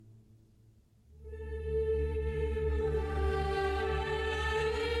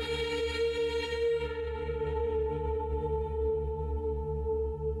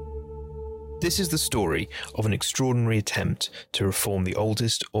This is the story of an extraordinary attempt to reform the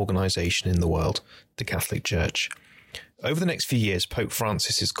oldest organisation in the world, the Catholic Church. Over the next few years, Pope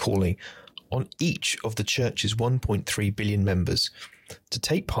Francis is calling on each of the Church's 1.3 billion members to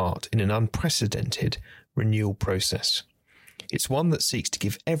take part in an unprecedented renewal process. It's one that seeks to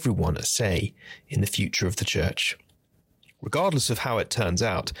give everyone a say in the future of the Church. Regardless of how it turns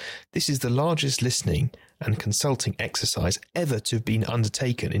out, this is the largest listening and consulting exercise ever to have been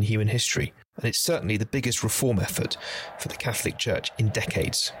undertaken in human history, and it's certainly the biggest reform effort for the Catholic Church in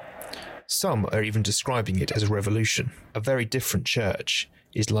decades. Some are even describing it as a revolution. A very different church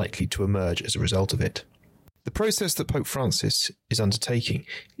is likely to emerge as a result of it. The process that Pope Francis is undertaking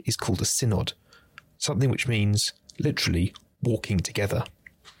is called a synod, something which means, literally, walking together.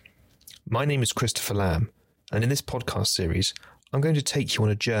 My name is Christopher Lamb, and in this podcast series, I'm going to take you on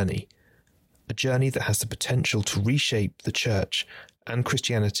a journey that has the potential to reshape the Church and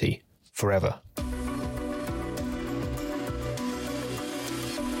Christianity forever.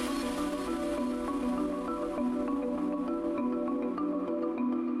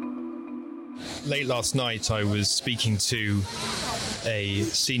 Late last night, I was speaking to a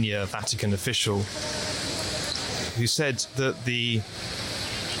senior Vatican official who said that the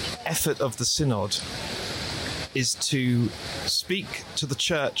effort of the synod is to speak to the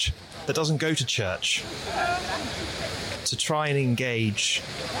church that doesn't go to church, to try and engage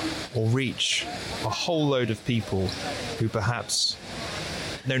or reach a whole load of people who perhaps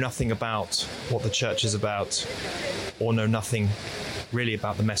know nothing about what the church is about or know nothing really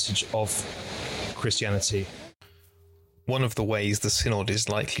about the message of Christianity. One of the ways the synod is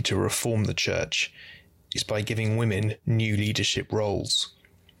likely to reform the church is by giving women new leadership roles.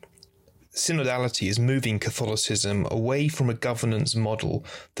 Synodality is moving Catholicism away from a governance model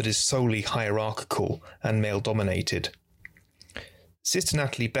that is solely hierarchical and male-dominated. Sister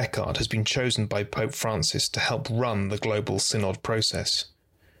Natalie Beckard has been chosen by Pope Francis to help run the global synod process.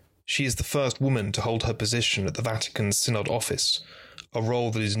 She is the first woman to hold her position at the Vatican's synod office, a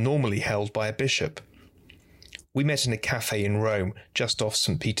role that is normally held by a bishop. We met in a cafe in Rome, just off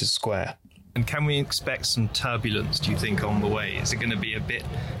St. Peter's Square. And can we expect some turbulence, do you think, on the way? Is it going to be a bit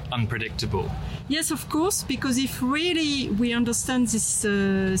unpredictable? Yes, of course, because if really we understand this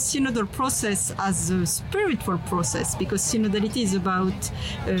synodal process as a spiritual process, because synodality is about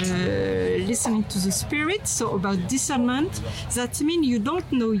listening to the Spirit, so about discernment, that means you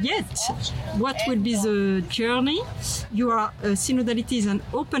don't know yet what will be the journey. Synodality is an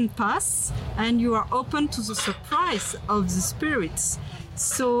open path, and you are open to the surprise of the spirits.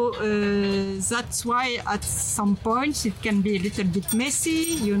 So that's why at some points it can be a little bit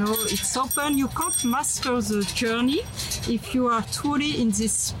messy, it's open. You can't master the journey if you are truly in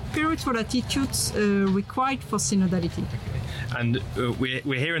this spiritual attitudes required for synodality. And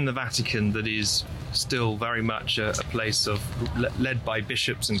we're here in the Vatican that is still very much a place of led by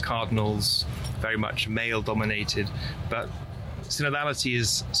bishops and cardinals, very much male-dominated, but synodality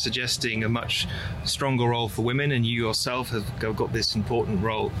is suggesting a much stronger role for women, and you yourself have got this important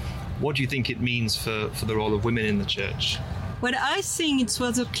role. What do you think it means for the role of women in the Church? Well, I think it's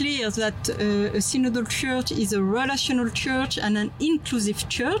rather clear that a synodal church is a relational church and an inclusive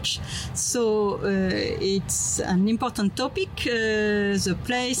church. So it's an important topic, the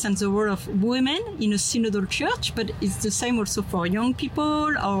place and the role of women in a synodal church, but it's the same also for young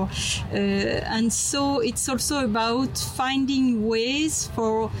people. And so it's also about finding ways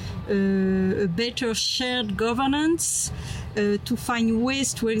for a better shared governance, to find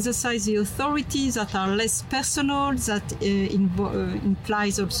ways to exercise the authority that are less personal, that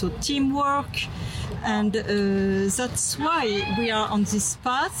implies also teamwork. And that's why we are on this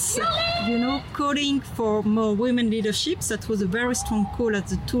path, calling for more women leadership. That was a very strong call at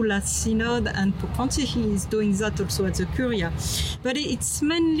the two last synod, and Pope Francis is doing that also at the Curia. But it's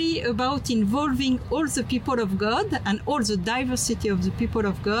mainly about involving all the people of God and all the diversity of the people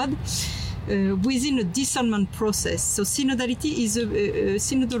of God within a discernment process. So synodality is in a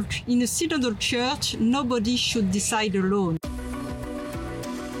synodal church, nobody should decide alone.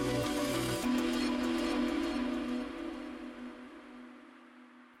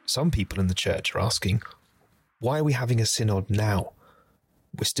 Some people in the Church are asking, why are we having a synod now?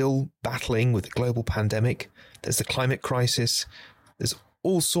 We're still battling with the global pandemic. There's the climate crisis. There's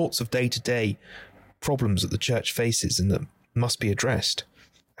all sorts of day-to-day problems that the Church faces and that must be addressed.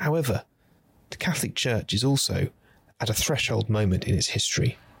 However, the Catholic Church is also at a threshold moment in its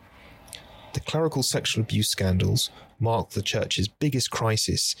history. The clerical sexual abuse scandals mark the Church's biggest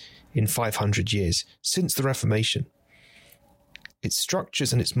crisis in 500 years, since the Reformation. Its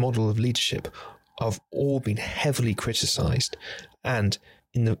structures and its model of leadership have all been heavily criticised, and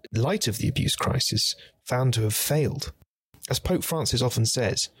in the light of the abuse crisis, found to have failed. As Pope Francis often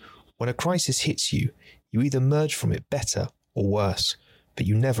says, when a crisis hits you, you either emerge from it better or worse, but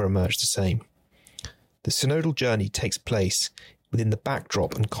you never emerge the same. The synodal journey takes place within the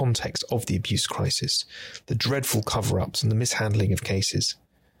backdrop and context of the abuse crisis, the dreadful cover-ups and the mishandling of cases.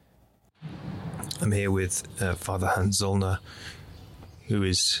 I'm here with Father Hans Zollner, who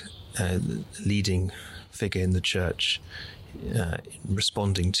is a leading figure in the Church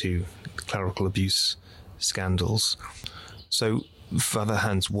responding to clerical abuse scandals. So, Father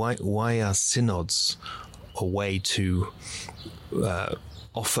Hans, why are synods a way to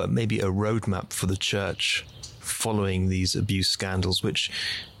offer maybe a roadmap for the Church following these abuse scandals, which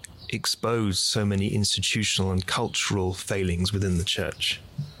expose so many institutional and cultural failings within the Church?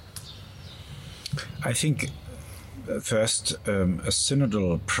 I think, first, a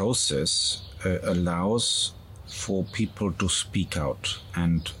synodal process allows for people to speak out,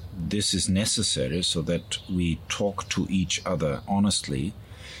 and this is necessary so that we talk to each other honestly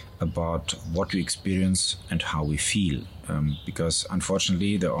about what we experience and how we feel, because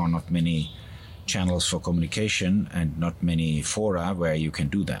unfortunately there are not many channels for communication and not many fora where you can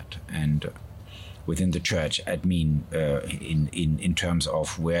do that. And within the Church, I mean, in terms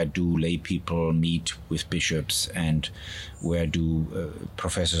of where do lay people meet with bishops and where do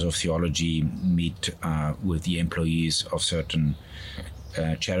professors of theology meet with the employees of certain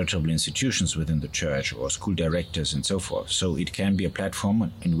charitable institutions within the Church, or school directors and so forth. So it can be a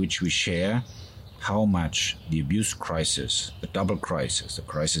platform in which we share how much the abuse crisis, the double crisis, the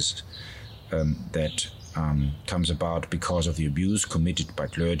crisis that comes about because of the abuse committed by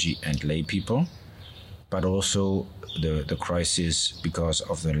clergy and lay people, but also the crisis because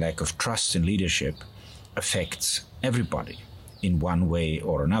of the lack of trust in leadership affects everybody in one way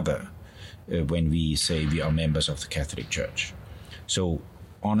or another when we say we are members of the Catholic Church. So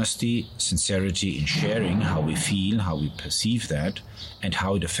honesty, sincerity in sharing how we feel, how we perceive that, and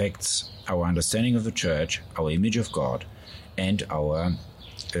how it affects our understanding of the Church, our image of God, and our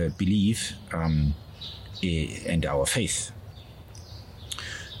belief and our faith.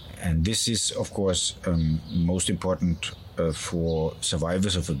 And this is, of course, most important for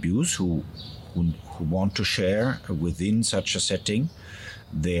survivors of abuse who want to share within such a setting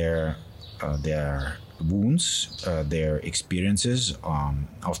their wounds, their experiences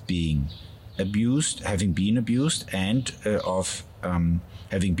of being abused, having been abused, and of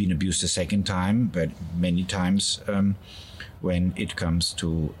having been abused a second time, but many times when it comes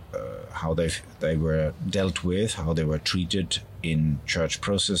to how they were dealt with, how they were treated in church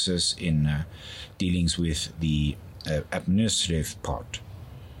processes, in dealings with the administrative part.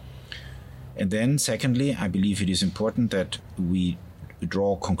 And then, secondly, I believe it is important that we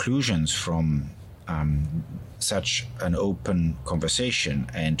draw conclusions from such an open conversation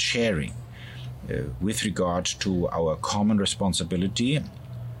and sharing with regard to our common responsibility,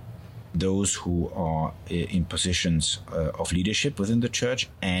 those who are in positions of leadership within the Church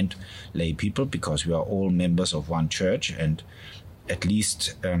and lay people, because we are all members of one Church, and at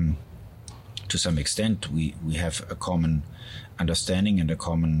least to some extent we have a common understanding and a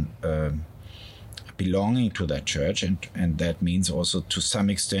common belonging to that Church, and that means also to some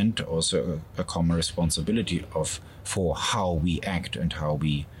extent also a common responsibility for how we act and how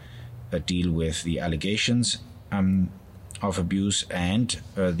we deal with the allegations of abuse and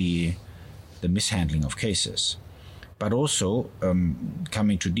the mishandling of cases. But also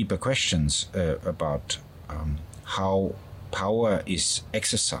coming to deeper questions about how power is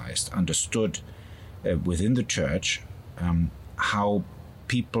exercised, understood within the Church, how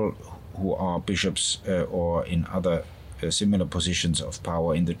people who are bishops or in other similar positions of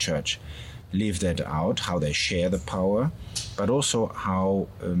power in the Church live that out, how they share the power, but also how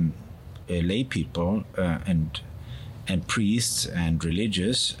lay people and priests and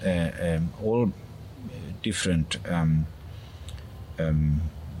religious, all different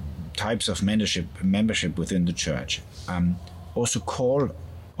types of membership within the Church, also call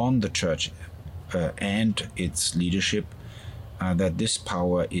on the Church and its leadership that this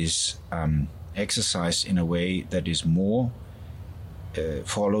power is exercised in a way that is more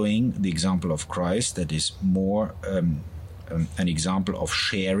following the example of Christ, that is more an example of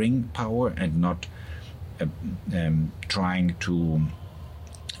sharing power and not trying to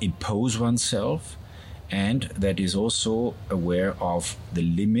impose oneself, and that is also aware of the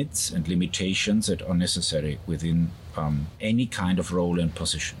limits and limitations that are necessary within any kind of role and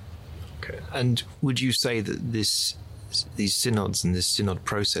position. Okay. And would you say that these synods and this synod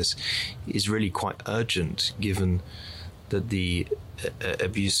process is really quite urgent, given that the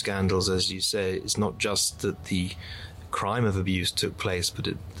abuse scandals, as you say, it's not just that the crime of abuse took place, but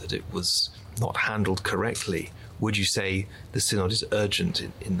that it was not handled correctly. Would you say the synod is urgent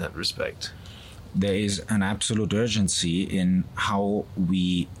in that respect? There is an absolute urgency in how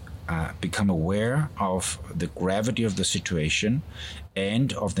we become aware of the gravity of the situation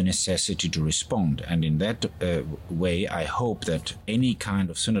and of the necessity to respond. And in that way, I hope that any kind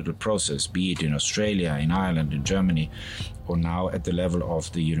of synodal process, be it in Australia, in Ireland, in Germany, or now at the level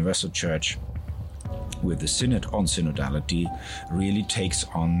of the Universal Church with the Synod on Synodality, really takes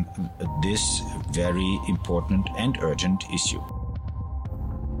on this very important and urgent issue.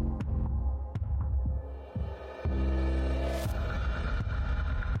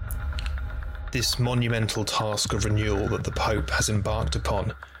 This monumental task of renewal that the Pope has embarked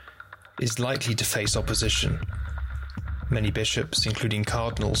upon is likely to face opposition. Many bishops, including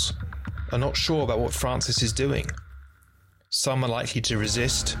cardinals, are not sure about what Francis is doing. Some are likely to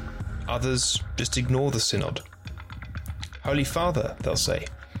resist, others just ignore the synod. Holy Father, they'll say,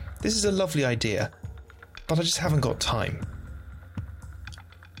 this is a lovely idea, but I just haven't got time.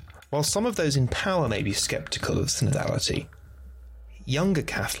 While some of those in power may be sceptical of synodality, younger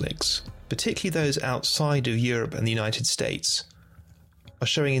Catholics, particularly those outside of Europe and the United States, are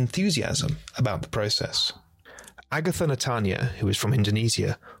showing enthusiasm about the process. Agatha Natanya, who is from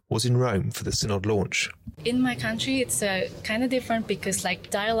Indonesia, was in Rome for the synod launch. In my country, it's kind of different because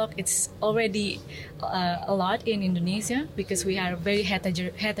dialogue, it's already a lot in Indonesia because we are very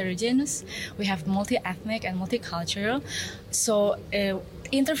heterogeneous. We have multi-ethnic and multicultural. So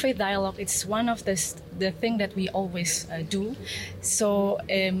interfaith dialogue, it's one of the thing that we always do. So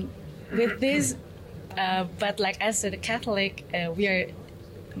with this, but as a Catholic, we are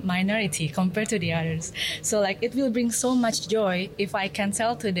minority compared to the others. So it will bring so much joy if I can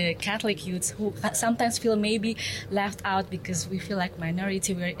tell to the Catholic youths who sometimes feel maybe left out because we feel like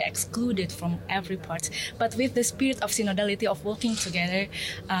minority, we're excluded from every part. But with the spirit of synodality, of working together,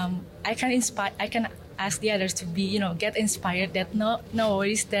 I can ask the others to be, get inspired that no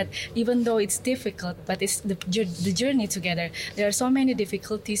worries, that even though it's difficult, but it's the journey together. There are so many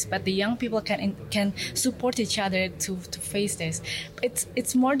difficulties, but the young people can support each other to face this.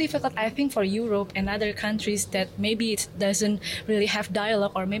 It's more difficult, I think, for Europe and other countries that maybe it doesn't really have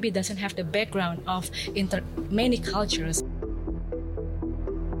dialogue or maybe doesn't have the background of many cultures.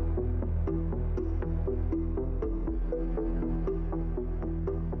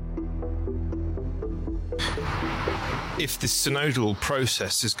 If this synodal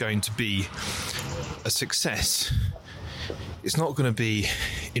process is going to be a success, it's not going to be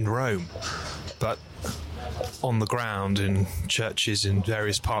in Rome, but on the ground in churches in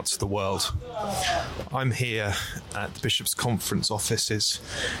various parts of the world. I'm here at the Bishops' Conference offices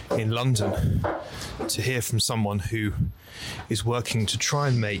in London to hear from someone who is working to try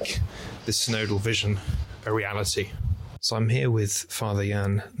and make this synodal vision a reality. So I'm here with Father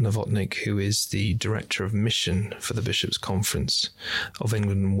Jan Novotny, who is the Director of Mission for the Bishops' Conference of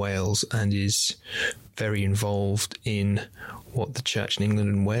England and Wales and is very involved in what the Church in England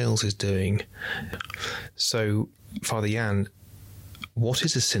and Wales is doing. So, Father Jan, what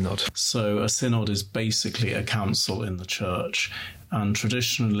is a synod? So a synod is basically a council in the Church, and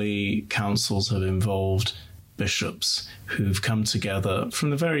traditionally councils have involved bishops who've come together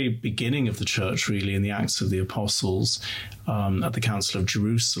from the very beginning of the Church, really, in the Acts of the Apostles, at the Council of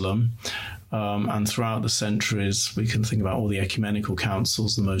Jerusalem. And throughout the centuries, we can think about all the ecumenical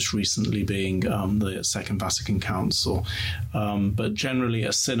councils, the most recently being the Second Vatican Council. But generally,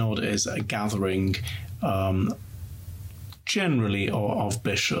 a synod is a gathering, generally, of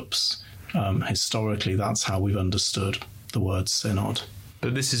bishops. Historically, that's how we've understood the word synod.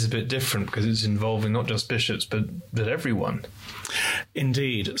 But this is a bit different because it's involving not just bishops, but everyone.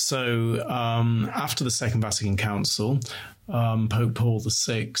 Indeed. So after the Second Vatican Council, Pope Paul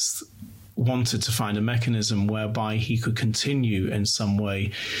VI wanted to find a mechanism whereby he could continue in some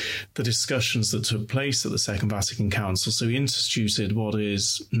way the discussions that took place at the Second Vatican Council. So he instituted what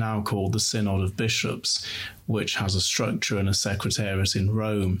is now called the Synod of Bishops, which has a structure and a secretariat in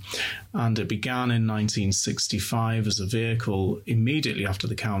Rome. And it began in 1965 as a vehicle immediately after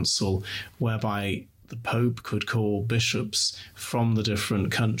the council, whereby the Pope could call bishops from the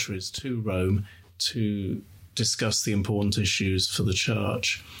different countries to Rome to discuss the important issues for the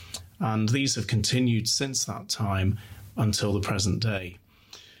Church. And these have continued since that time until the present day.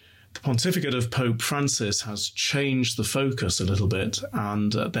 The pontificate of Pope Francis has changed the focus a little bit,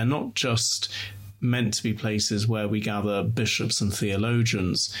 and they're not just meant to be places where we gather bishops and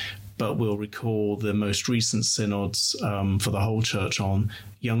theologians, but we'll recall the most recent synods for the whole Church on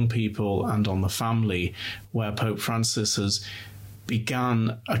young people and on the family, where Pope Francis has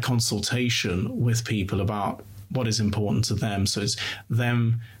began a consultation with people about what is important to them. So it's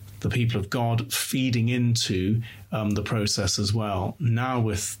them, the people of God, feeding into the process as well. Now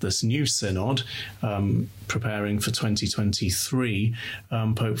with this new synod, preparing for 2023,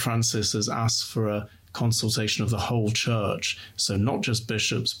 Pope Francis has asked for a consultation of the whole church. So not just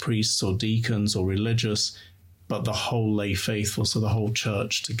bishops, priests or deacons or religious, but the whole lay faithful, so the whole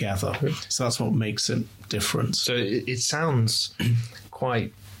church together. So that's what makes it different. So it sounds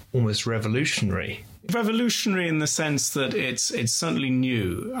quite almost revolutionary. Revolutionary in the sense that it's certainly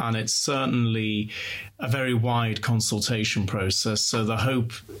new, and it's certainly a very wide consultation process. So the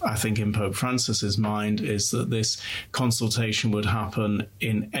hope, I think, in Pope Francis's mind is that this consultation would happen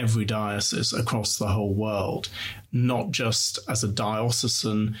in every diocese across the whole world, not just as a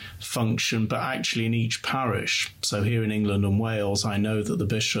diocesan function, but actually in each parish. So here in England and Wales, I know that the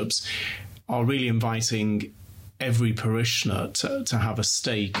bishops are really inviting every parishioner to have a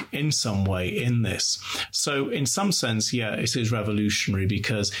stake in some way in this. So in some sense, yeah, it is revolutionary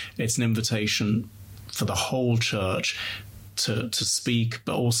because it's an invitation for the whole church to speak,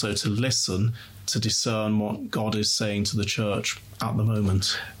 but also to listen, to discern what God is saying to the church at the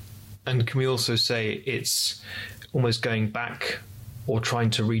moment. And can we also say it's almost going back or trying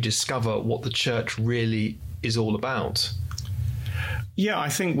to rediscover what the church really is all about? Yeah, I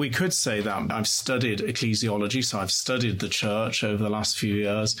think we could say that. I've studied ecclesiology, so I've studied the church over the last few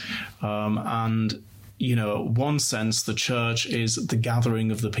years. And, you know, in one sense, the church is the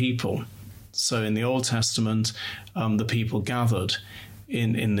gathering of the people. So in the Old Testament, the people gathered.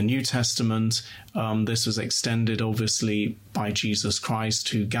 In the New Testament, this was extended, obviously, by Jesus Christ,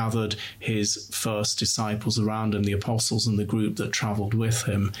 who gathered his first disciples around him, the apostles and the group that travelled with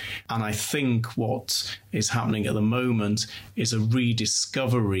him. And I think what is happening at the moment is a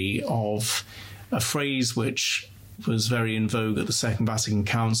rediscovery of a phrase which was very in vogue at the Second Vatican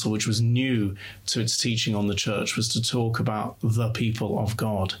Council, which was new to its teaching on the church, was to talk about the people of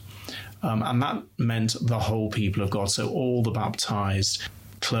God. And that meant the whole people of God, so all the baptized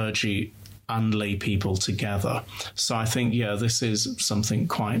clergy and lay people together. So I think, yeah, this is something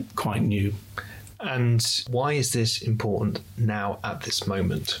quite new. And why is this important now at this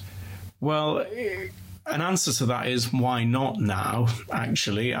moment? Well, an answer to that is why not now,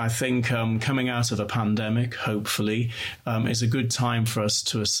 actually. I think coming out of a pandemic, hopefully, is a good time for us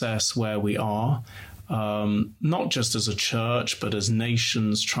to assess where we are. Not just as a church, but as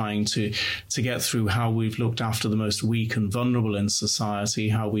nations trying to get through how we've looked after the most weak and vulnerable in society,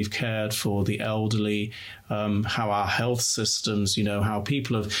 how we've cared for the elderly, how our health systems, you know, how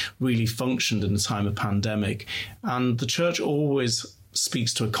people have really functioned in the time of pandemic. And the church always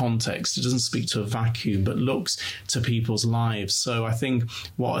speaks to a context. It doesn't speak to a vacuum, but looks to people's lives. So I think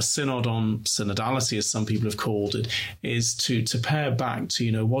what a synod on synodality, as some people have called it, is to pare back to,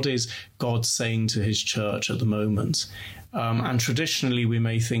 you know, what is God saying to his church at the moment? And traditionally we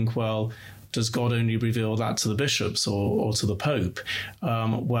may think, well, does God only reveal that to the bishops or to the Pope?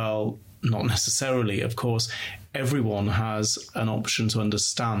 Well, not necessarily. Of course, everyone has an option to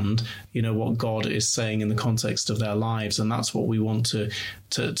understand, you know, what God is saying in the context of their lives, and that's what we want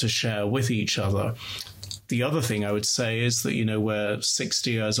to share with each other. The other thing I would say is that, you know, we're 60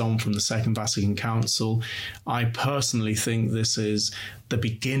 years on from the Second Vatican Council. I personally think this is the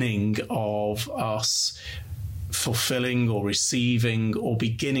beginning of us fulfilling or receiving or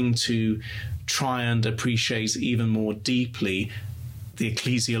beginning to try and appreciate even more deeply the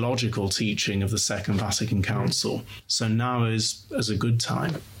ecclesiological teaching of the Second Vatican Council. So now is a good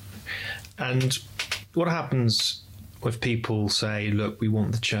time. And what happens if people say, look, we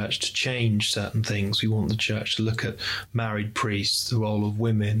want the church to change certain things, we want the church to look at married priests, the role of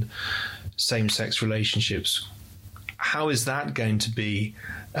women, same-sex relationships? How is that going to be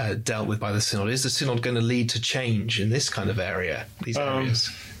dealt with by the synod? Is the synod going to lead to change in this kind of area, these areas?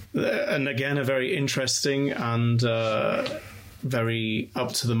 And again, a very interesting and very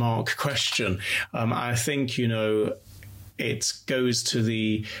up to the mark question. I think, you know, it goes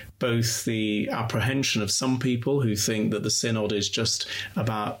to both the apprehension of some people who think that the synod is just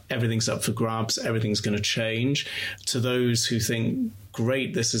about everything's up for grabs, everything's going to change, to those who think,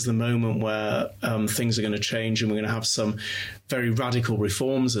 great, this is the moment where things are going to change and we're going to have some very radical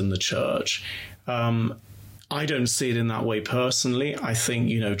reforms in the church. I don't see it in that way personally. I think,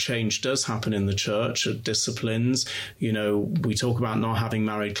 you know, change does happen in the church at disciplines. You know, we talk about not having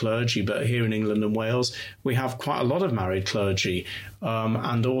married clergy, but here in England and Wales, we have quite a lot of married clergy.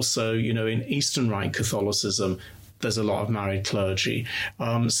 And also, you know, in Eastern Rite Catholicism, there's a lot of married clergy.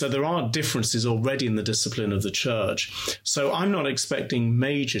 So there are differences already in the discipline of the church. So I'm not expecting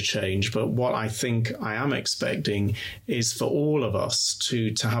major change, but what I think I am expecting is for all of us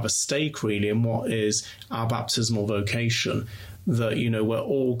to have a stake really in what is our baptismal vocation, that, you know, we're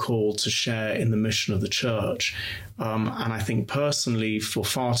all called to share in the mission of the church. And I think personally, for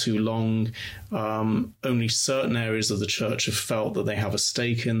far too long, only certain areas of the church have felt that they have a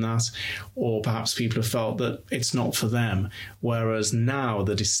stake in that, or perhaps people have felt that it's not for them. Whereas now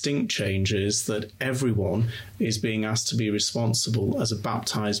the distinct change is that everyone is being asked to be responsible as a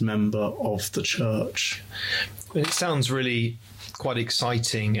baptized member of the church. It sounds really quite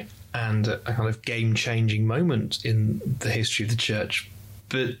exciting and a kind of game-changing moment in the history of the church,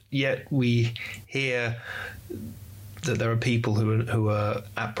 but yet we hear that there are people who are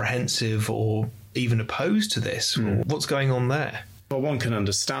apprehensive or even opposed to this. What's going on there? Well, one can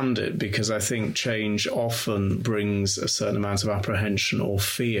understand it, because I think change often brings a certain amount of apprehension or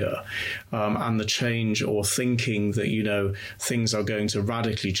fear, and the change or thinking that, you know, things are going to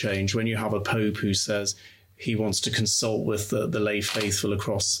radically change. When you have a pope who says he wants to consult with the lay faithful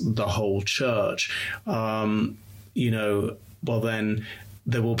across the whole church, you know, well, then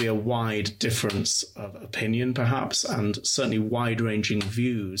there will be a wide difference of opinion, perhaps, and certainly wide-ranging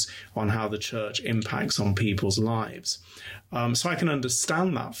views on how the church impacts on people's lives. So I can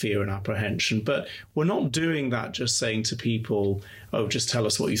understand that fear and apprehension, but we're not doing that just saying to people, oh, just tell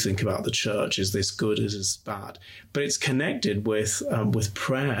us what you think about the church. Is this good? Is this bad? But it's connected with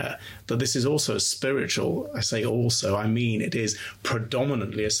prayer, that this is also a spiritual, I say also, I mean it is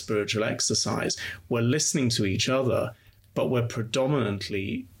predominantly a spiritual exercise. We're listening to each other, but we're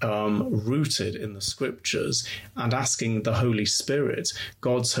predominantly rooted in the scriptures and asking the Holy Spirit,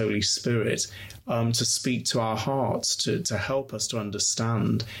 God's Holy Spirit, to speak to our hearts, to help us to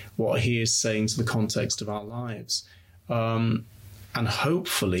understand what he is saying to the context of our lives. And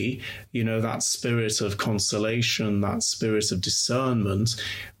hopefully, you know, that spirit of consolation, that spirit of discernment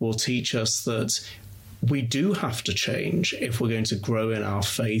will teach us that we do have to change if we're going to grow in our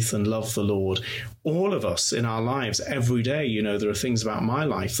faith and love the Lord. All of us in our lives, every day, you know, there are things about my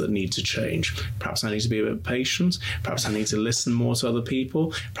life that need to change. Perhaps I need to be a bit patient. Perhaps I need to listen more to other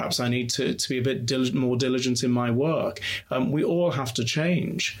people. Perhaps I need to be a bit more diligent in my work. We all have to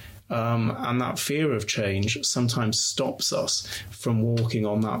change. And that fear of change sometimes stops us from walking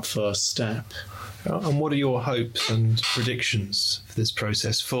on that first step. And what are your hopes and predictions for this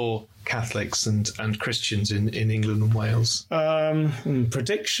process for Catholics and Christians in England and Wales?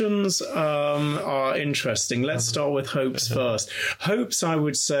 Predictions are interesting. Let's start with hopes first. Hopes, I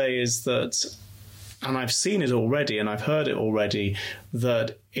would say, is that, and I've seen it already and I've heard it already,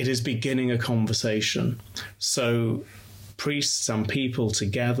 that it is beginning a conversation. So priests and people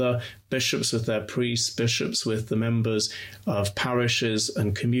together, bishops with their priests, bishops with the members of parishes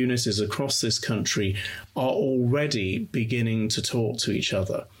and communities across this country, are already beginning to talk to each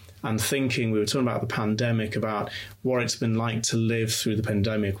other and thinking. We were talking about the pandemic, about what it's been like to live through the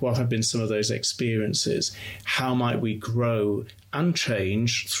pandemic. What have been some of those experiences? How might we grow and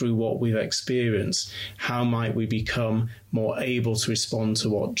change through what we've experienced? How might we become more able to respond to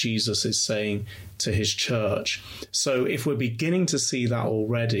what Jesus is saying to his church? So if we're beginning to see that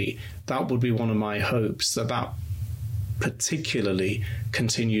already, that would be one of my hopes, that particularly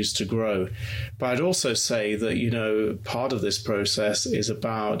continues to grow. But I'd also say that, you know, part of this process is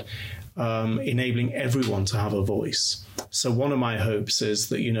about enabling everyone to have a voice. So one of my hopes is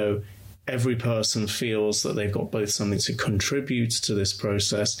that, you know, every person feels that they've got both something to contribute to this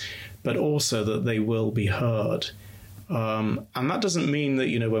process, but also that they will be heard. And that doesn't mean that,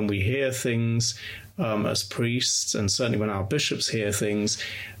 you know, when we hear things as priests, and certainly when our bishops hear things,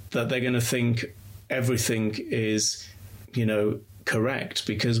 that they're going to think everything is, you know, correct,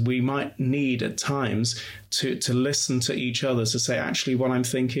 because we might need at times to listen to each other, to say, actually, what I'm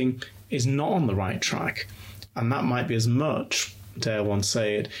thinking is not on the right track. And that might be as much, dare one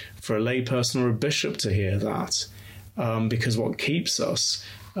say it, for a layperson or a bishop to hear that, because what keeps us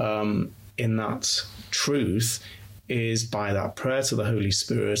in that truth is by that prayer to the Holy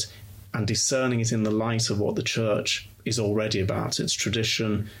Spirit and discerning it in the light of what the church is already about, its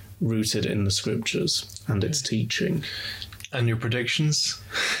tradition rooted in the scriptures and its teaching. And your predictions?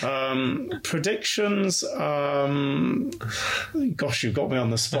 Predictions, gosh, you've got me on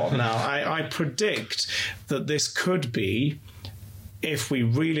the spot now. I predict that this could be, if we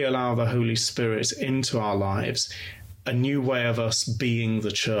really allow the Holy Spirit into our lives, a new way of us being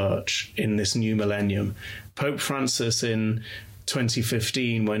the church in this new millennium. Pope Francis in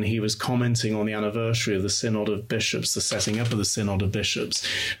 2015, when he was commenting on the anniversary of the Synod of Bishops, the setting up of the Synod of Bishops,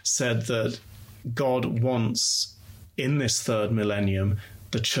 said that God wants in this third millennium,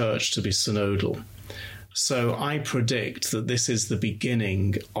 the church to be synodal. So I predict that this is the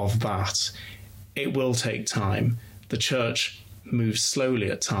beginning of that. It will take time. The church moves slowly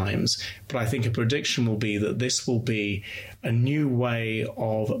at times, but I think a prediction will be that this will be a new way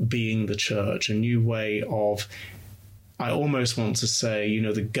of being the church, a new way of, I almost want to say,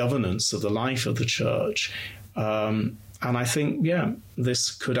 the governance of the life of the church. And I think,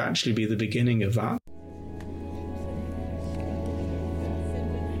 this could actually be the beginning of that.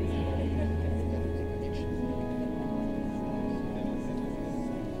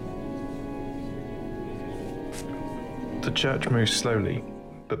 The church moves slowly,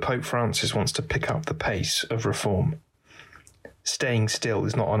 but Pope Francis wants to pick up the pace of reform. Staying still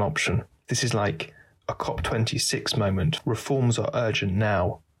is not an option. This is like a COP26 moment. Reforms are urgent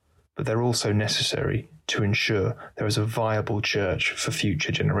now, but they're also necessary to ensure there is a viable church for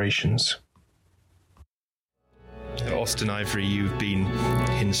future generations. Austin Ivory, you've been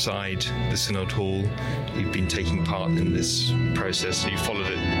inside the Synod Hall. You've been taking part in this process. You followed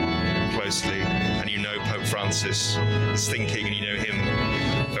it closely, and you know Pope Francis is thinking, and you know him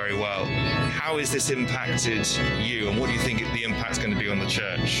very well. How has this impacted you, and what do you think the impact's going to be on the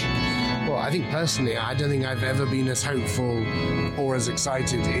church? Well, I think personally, I don't think I've ever been as hopeful or as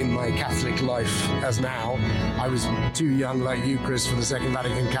excited in my Catholic life as now. I was too young, like you, Chris, for the Second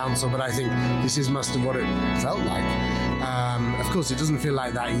Vatican Council, but I think this is most of what it felt like. Of course, it doesn't feel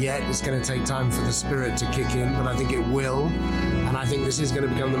like that yet. It's going to take time for the Spirit to kick in, but I think it will. And I think this is going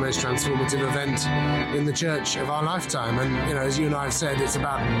to become the most transformative event in the church of our lifetime. And, as you and I have said, it's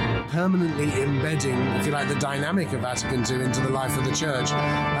about permanently embedding, if you like, the dynamic of Vatican II into the life of the church.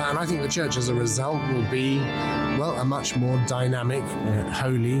 And I think the church, as a result, will be, a much more dynamic,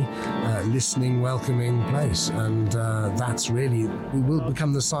 holy, listening, welcoming place. And that's really, it will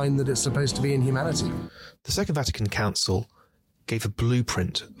become the sign that it's supposed to be in humanity. The Second Vatican Council gave a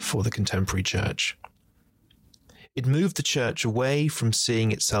blueprint for the contemporary church. It moved the church away from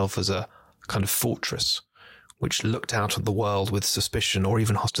seeing itself as a kind of fortress which looked out at the world with suspicion or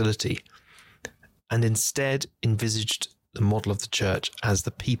even hostility, and instead envisaged the model of the church as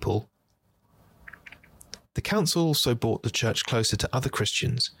the people. The council also brought the church closer to other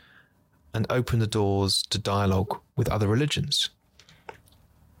Christians and opened the doors to dialogue with other religions.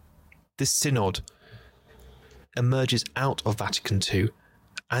 This synod emerges out of Vatican II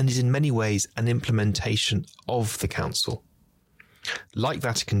and is in many ways an implementation of the council. Like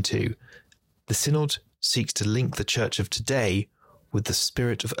Vatican II, the synod seeks to link the church of today with the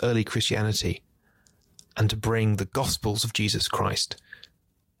spirit of early Christianity and to bring the Gospels of Jesus Christ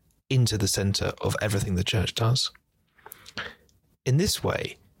into the centre of everything the church does. In this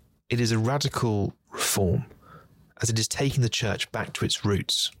way, it is a radical reform, as it is taking the church back to its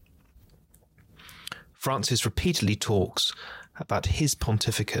roots. Francis repeatedly talks about his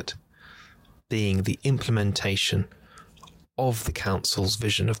pontificate being the implementation of the council's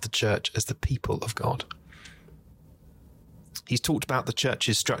vision of the church as the people of God. He's talked about the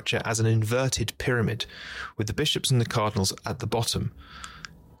church's structure as an inverted pyramid, with the bishops and the cardinals at the bottom,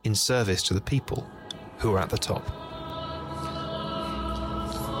 in service to the people who are at the top.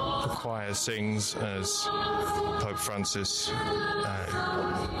 The choir sings as Pope Francis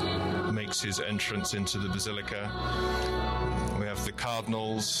makes his entrance into the basilica. We have the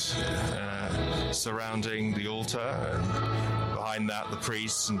cardinals surrounding the altar, and behind that the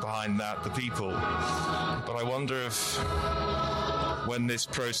priests, and behind that the people. But I wonder if when this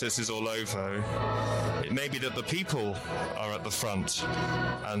process is all over, it may be that the people are at the front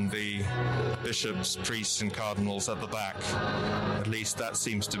and the bishops, priests and cardinals at the back. At least that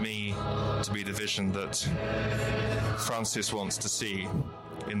seems to me to be the vision that Francis wants to see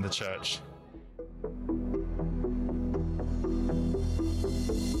in the church.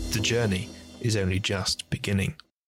 The journey is only just beginning.